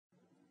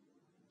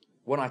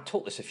When I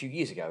taught this a few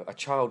years ago, a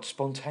child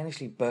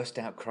spontaneously burst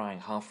out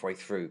crying halfway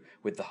through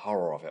with the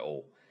horror of it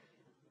all.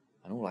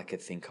 And all I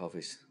could think of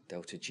is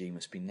delta G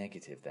must be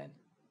negative then.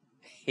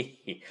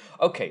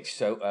 Okay,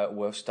 so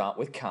we'll start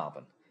with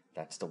carbon.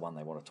 That's the one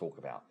they want to talk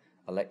about.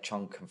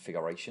 Electron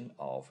arrangement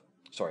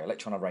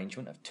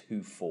of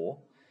 2, 4.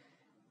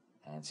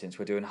 And since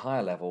we're doing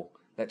higher level,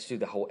 let's do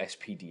the whole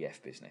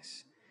SPDF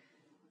business.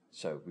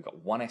 So we've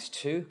got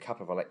 1s2,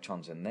 couple of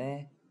electrons in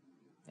there,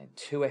 and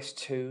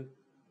 2s2,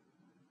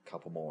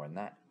 couple more in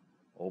that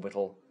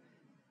orbital,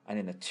 and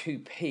in the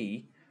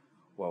 2p,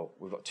 well,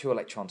 we've got 2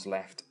 electrons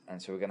left,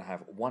 and so we're going to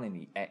have 1 in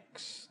the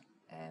X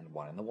and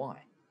 1 in the Y.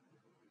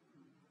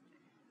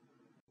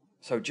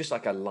 So just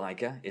like a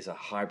liger is a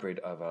hybrid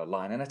of a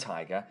lion and a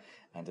tiger,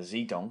 and a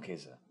z-donk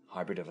is a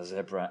hybrid of a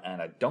zebra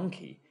and a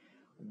donkey,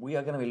 we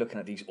are going to be looking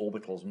at these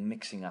orbitals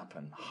mixing up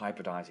and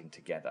hybridizing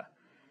together.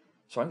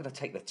 So I'm going to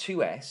take the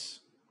 2s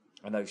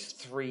and those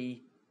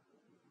 3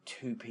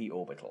 2p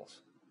orbitals,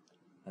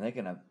 and they're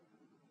going to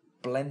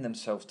blend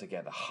themselves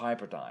together,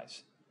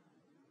 hybridize.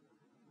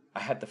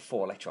 I had the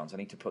 4 electrons, I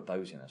need to put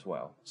those in as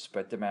well.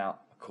 Spread them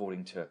out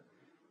according to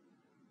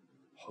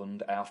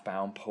Hund,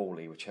 Aufbau, and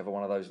Pauli, whichever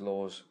one of those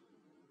laws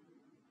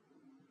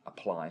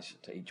applies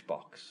to each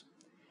box.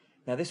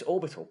 Now this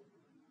orbital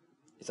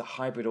is a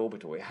hybrid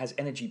orbital. It has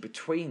energy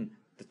between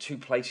the 2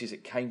 places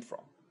it came from.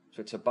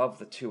 So it's above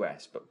the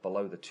 2s but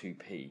below the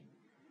 2p.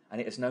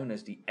 And it is known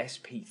as the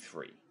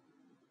sp3.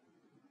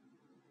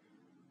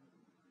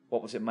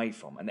 What was it made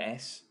from? An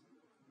s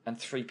and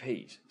 3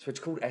 p's. So it's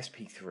called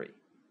sp3.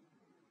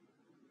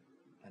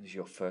 That is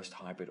your first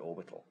hybrid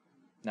orbital.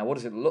 Now what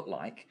does it look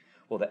like?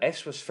 Well, the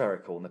s was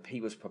spherical and the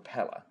p was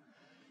propeller.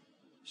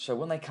 So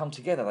when they come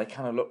together, they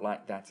kind of look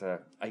like that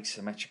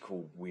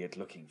asymmetrical,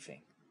 weird-looking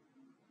thing.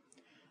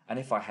 And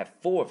if I have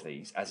 4 of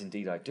these, as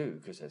indeed I do,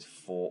 because there's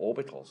 4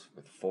 orbitals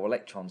with 4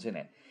 electrons in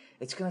it,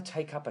 it's going to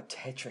take up a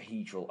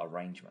tetrahedral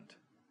arrangement.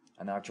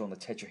 And now I've drawn the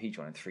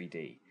tetrahedron in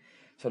 3D.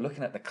 So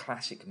looking at the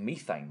classic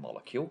methane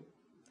molecule,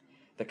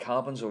 the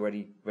carbon's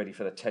already ready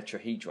for the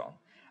tetrahedron,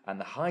 and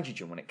the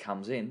hydrogen, when it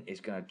comes in, is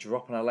going to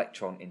drop an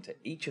electron into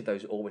each of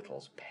those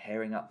orbitals,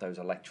 pairing up those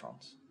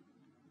electrons.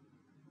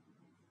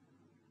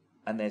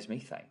 And there's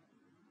methane.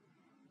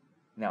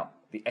 Now,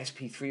 the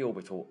sp3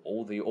 orbital,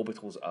 all the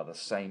orbitals are the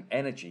same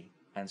energy,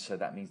 and so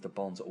that means the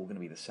bonds are all going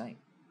to be the same,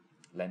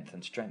 length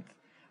and strength.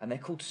 And they're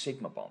called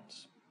sigma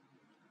bonds.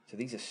 So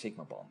these are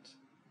sigma bonds.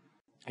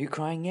 Are you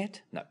crying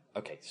yet? No.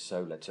 Okay,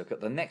 so let's look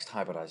at the next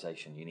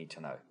hybridization you need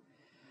to know.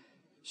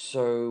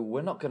 So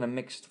we're not going to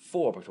mix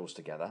 4 orbitals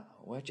together,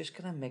 we're just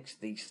going to mix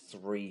these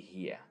 3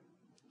 here.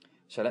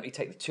 So let me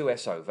take the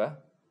 2s over,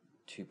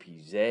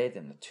 2pz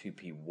and the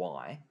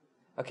 2py.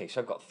 Okay,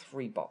 so I've got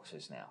 3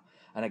 boxes now.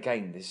 And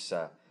again, this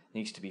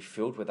needs to be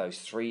filled with those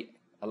 3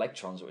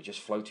 electrons that were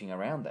just floating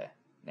around there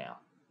now.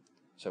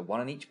 So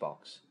 1 in each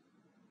box.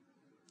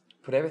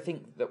 Put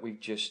everything that we've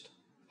just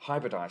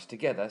hybridized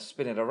together,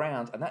 spin it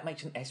around, and that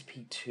makes an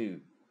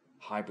sp2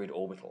 hybrid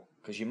orbital,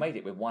 because you made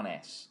it with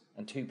 1s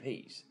and 2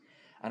 p's.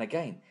 And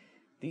again,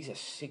 these are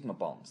sigma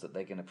bonds that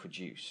they're going to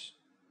produce.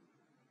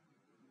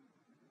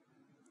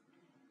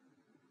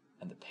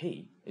 And the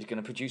p is going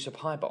to produce a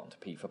pi bond,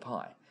 p for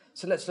pi.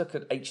 So let's look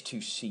at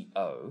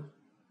H2CO.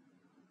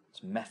 It's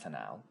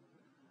methanol.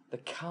 The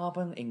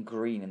carbon in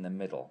green in the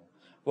middle.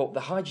 Well,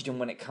 the hydrogen,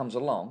 when it comes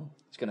along,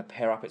 it's going to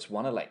pair up its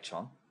 1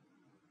 electron.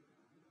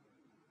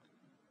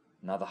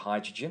 Another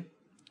hydrogen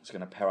is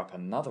going to pair up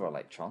another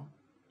electron.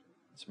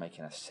 It's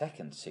making a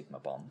second sigma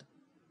bond.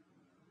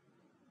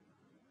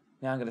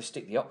 Now I'm going to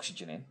stick the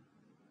oxygen in.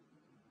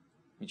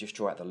 We just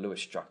draw out the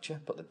Lewis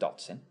structure, put the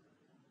dots in.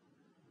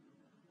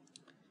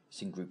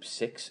 It's in group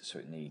 6, so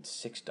it needs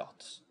 6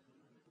 dots.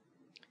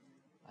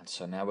 And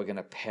so now we're going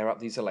to pair up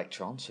these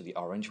electrons. So the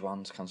orange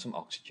ones come from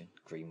oxygen,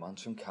 green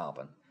ones from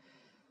carbon.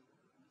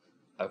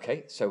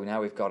 Okay, so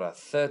now we've got a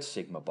 3rd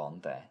sigma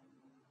bond there.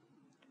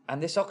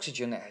 And this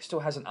oxygen still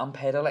has an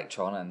unpaired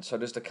electron, and so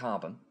does the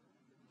carbon.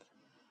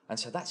 And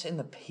so that's in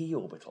the p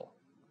orbital.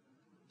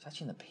 It's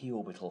actually in the p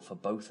orbital for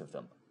both of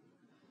them.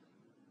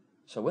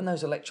 So when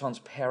those electrons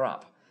pair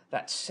up,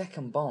 that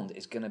second bond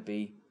is going to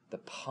be the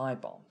pi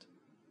bond.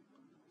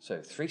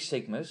 So 3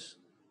 sigmas,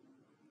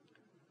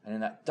 and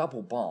in that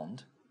double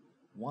bond,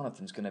 one of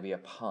them is going to be a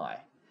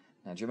pi.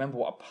 Now, do you remember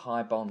what a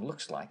pi bond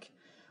looks like?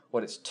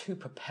 Well, it's 2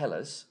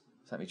 propellers.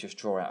 So let me just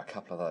draw out a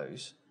couple of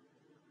those.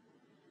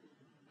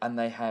 And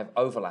they have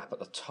overlap at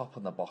the top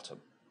and the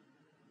bottom.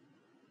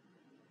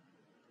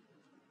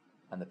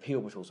 And the p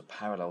orbitals are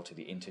parallel to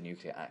the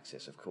internuclear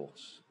axis, of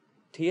course.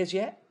 Tears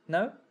yet?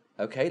 No?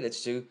 Okay,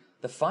 let's do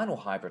the final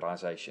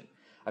hybridization.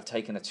 I've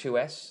taken a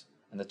 2s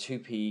and the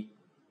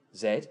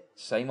 2pz,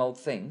 same old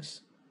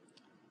things,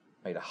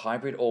 made a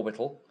hybrid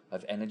orbital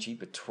of energy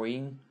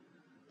between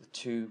the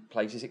 2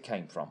 places it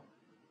came from.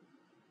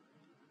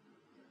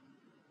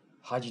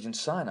 Hydrogen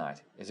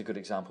cyanide is a good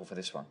example for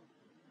this one.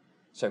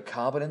 So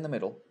carbon in the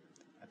middle,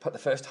 I put the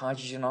first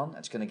hydrogen on,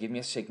 that's going to give me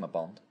a sigma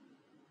bond.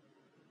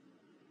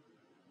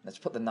 Let's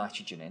put the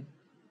nitrogen in.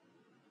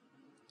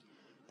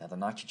 Now the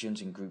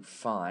nitrogen's in group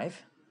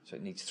 5, So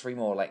it needs 3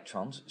 more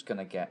electrons. It's going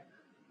to get...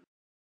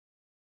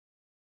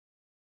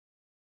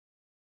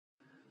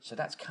 So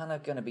that's kind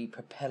of going to be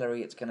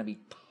propellery. It's going to be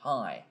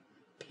pi.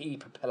 P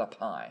propeller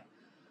pi.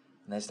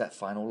 And there's that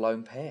final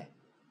lone pair.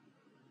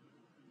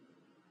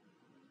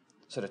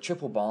 So the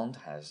triple bond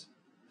has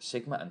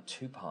sigma and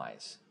 2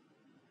 pi's.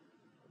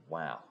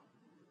 Wow.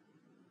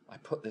 I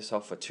put this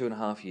off for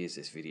 2.5 years,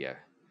 this video.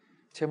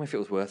 Tell me if it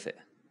was worth it.